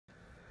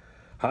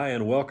Hi,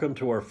 and welcome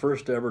to our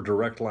first ever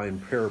Direct Line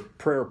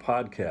prayer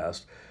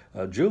podcast.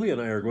 Julie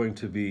and I are going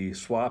to be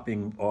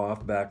swapping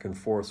off back and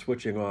forth,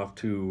 switching off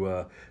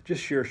to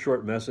just share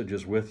short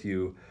messages with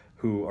you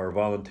who are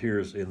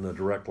volunteers in the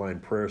Direct Line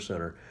Prayer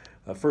Center.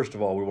 First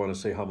of all, we want to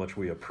say how much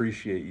we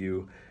appreciate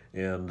you,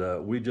 and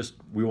we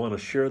want to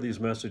share these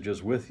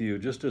messages with you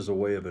just as a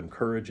way of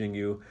encouraging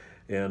you,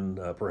 and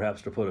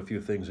perhaps to put a few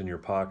things in your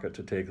pocket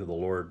to take to the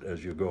Lord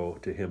as you go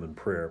to Him in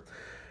prayer.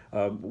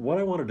 What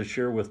I wanted to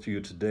share with you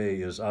today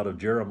is out of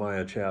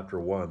Jeremiah chapter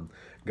 1.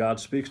 God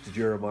speaks to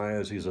Jeremiah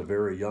as he's a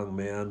very young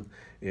man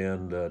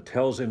and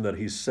tells him that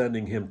he's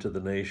sending him to the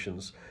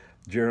nations.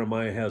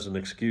 Jeremiah has an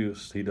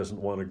excuse. He doesn't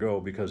want to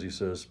go because he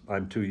says,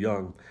 I'm too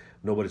young.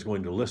 Nobody's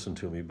going to listen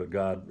to me, but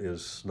God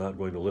is not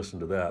going to listen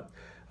to that.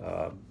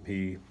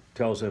 He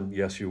tells him,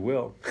 yes, you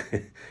will,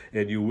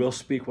 and you will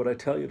speak what I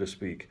tell you to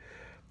speak.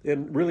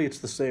 And really, it's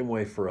the same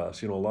way for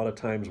us. You know, a lot of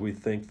times we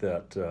think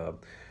that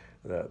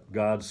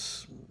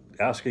God's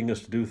asking us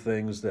to do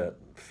things that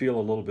feel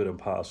a little bit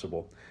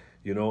impossible.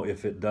 You know,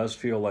 if it does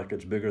feel like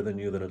it's bigger than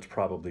you, then it's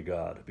probably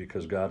God,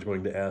 because God's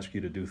going to ask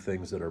you to do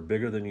things that are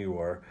bigger than you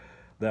are.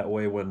 That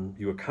way, when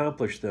you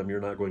accomplish them,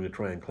 you're not going to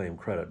try and claim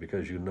credit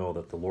because you know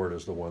that the Lord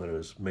is the one that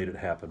has made it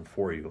happen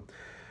for you.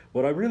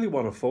 What I really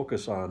want to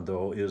focus on,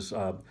 though, is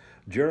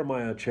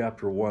Jeremiah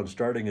chapter 1,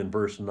 starting in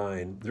verse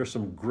 9. There's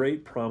some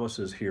great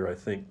promises here, I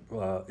think,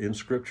 in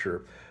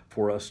Scripture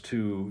for us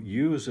to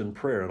use in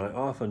prayer. And I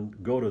often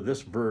go to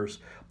this verse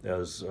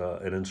as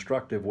an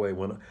instructive way.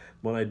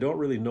 When I don't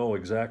really know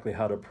exactly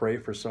how to pray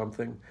for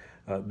something,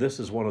 this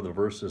is one of the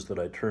verses that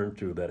I turn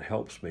to that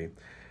helps me.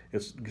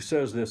 It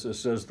says this, it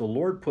says, "The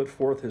Lord put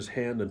forth his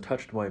hand and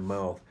touched my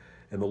mouth.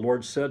 And the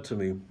Lord said to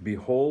me,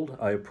 Behold,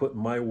 I have put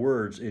my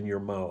words in your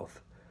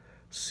mouth.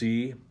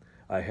 See,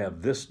 I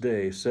have this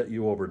day set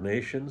you over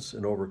nations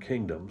and over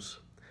kingdoms."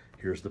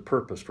 Here's the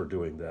purpose for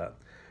doing that: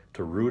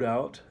 to root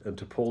out and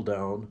to pull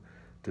down,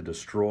 to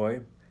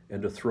destroy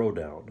and to throw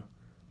down,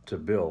 to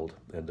build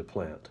and to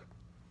plant.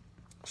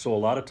 So a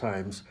lot of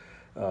times,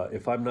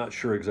 if I'm not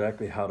sure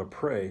exactly how to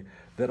pray,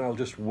 then I'll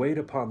just wait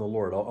upon the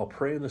Lord. I'll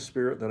pray in the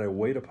Spirit, then I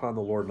wait upon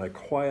the Lord, and I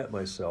quiet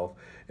myself,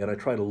 and I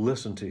try to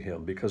listen to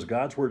Him, because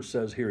God's Word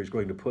says here He's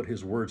going to put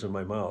His words in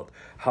my mouth.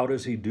 How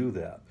does He do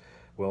that?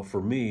 Well,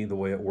 for me, the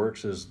way it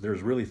works is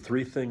there's really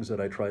three things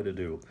that I try to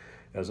do.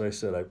 As I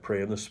said, I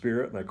pray in the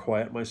Spirit and I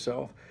quiet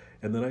myself,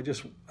 and then I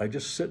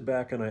just sit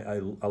back and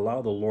I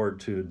allow the Lord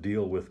to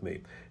deal with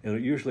me. And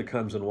it usually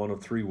comes in one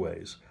of three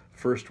ways.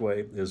 First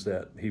way is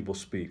that He will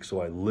speak, so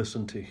I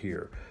listen to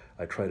hear.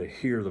 I try to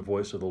hear the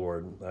voice of the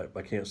Lord.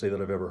 I can't say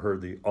that I've ever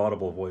heard the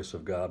audible voice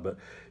of God, but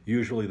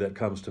usually that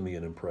comes to me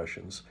in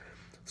impressions.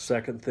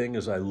 Second thing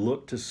is I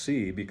look to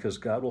see, because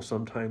God will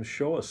sometimes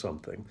show us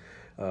something.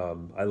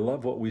 I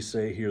love what we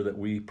say here, that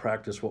we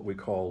practice what we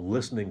call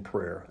listening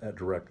prayer at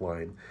Direct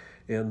Line.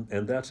 And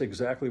that's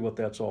exactly what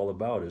that's all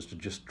about, is to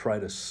just try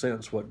to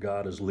sense what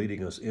God is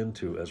leading us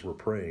into as we're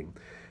praying.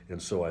 And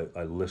so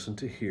I listen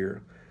to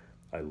hear,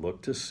 I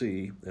look to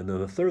see, and then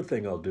the third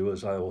thing I'll do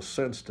is I will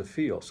sense to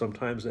feel.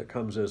 Sometimes that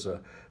comes as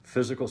a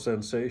physical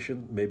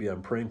sensation. Maybe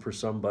I'm praying for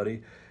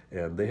somebody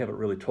and they haven't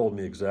really told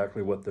me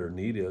exactly what their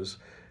need is.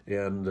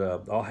 And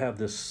I'll have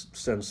this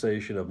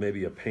sensation of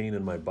maybe a pain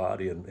in my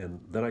body, and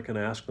then I can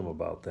ask them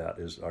about that.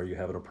 Are you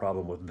having a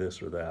problem with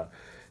this or that?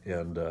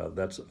 And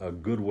that's a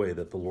good way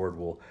that the Lord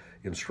will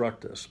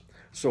instruct us.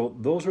 So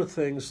those are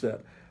things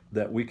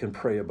that we can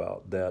pray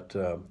about, that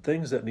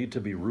things that need to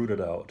be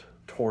rooted out,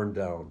 torn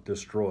down,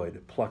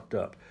 destroyed, plucked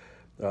up.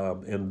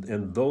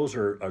 And those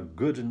are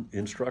good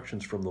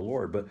instructions from the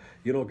Lord. But,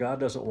 you know, God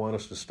doesn't want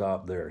us to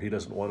stop there. He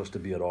doesn't want us to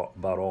be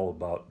all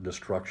about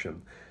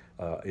destruction.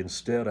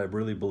 Instead, I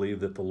really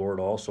believe that the Lord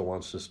also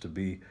wants us to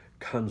be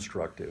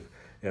constructive.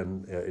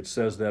 And it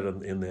says that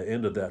in the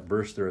end of that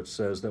verse there, it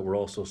says that we're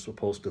also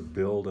supposed to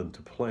build and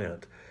to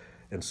plant.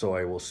 And so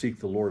I will seek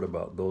the Lord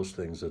about those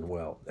things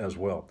as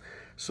well.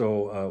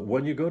 So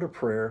when you go to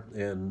prayer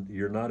and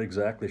you're not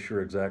exactly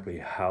sure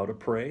how to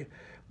pray,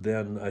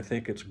 then I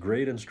think it's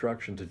great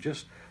instruction to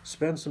just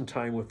spend some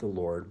time with the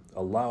Lord,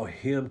 allow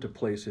Him to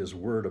place His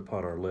word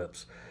upon our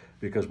lips.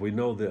 Because we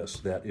know this,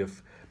 that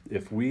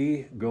if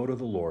we go to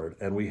the Lord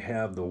and we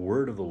have the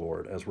word of the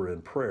Lord as we're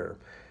in prayer,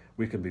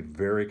 we can be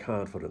very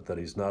confident that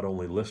He's not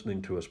only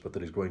listening to us, but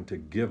that He's going to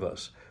give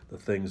us the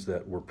things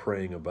that we're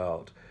praying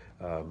about.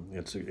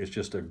 It's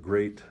just a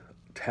great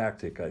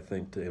tactic, I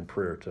think, in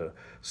prayer, to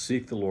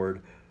seek the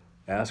Lord,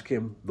 ask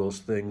Him those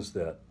things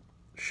that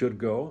should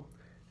go,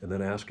 and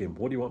then ask Him,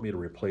 what do you want me to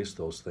replace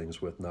those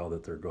things with now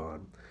that they're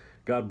gone?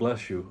 God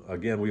bless you.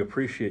 Again, we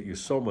appreciate you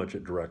so much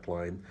at Direct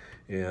Line,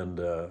 and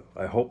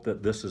I hope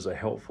that this is a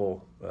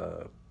helpful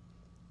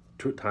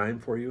time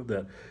for you,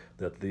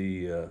 that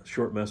the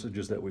short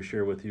messages that we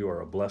share with you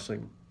are a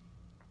blessing.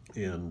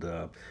 And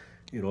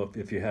you know,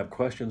 if you have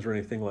questions or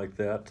anything like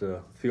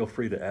that, feel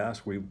free to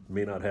ask. We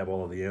may not have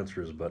all of the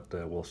answers, but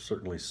we'll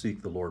certainly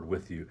seek the Lord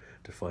with you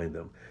to find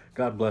them.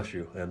 God bless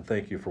you, and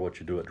thank you for what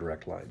you do at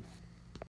Direct Line.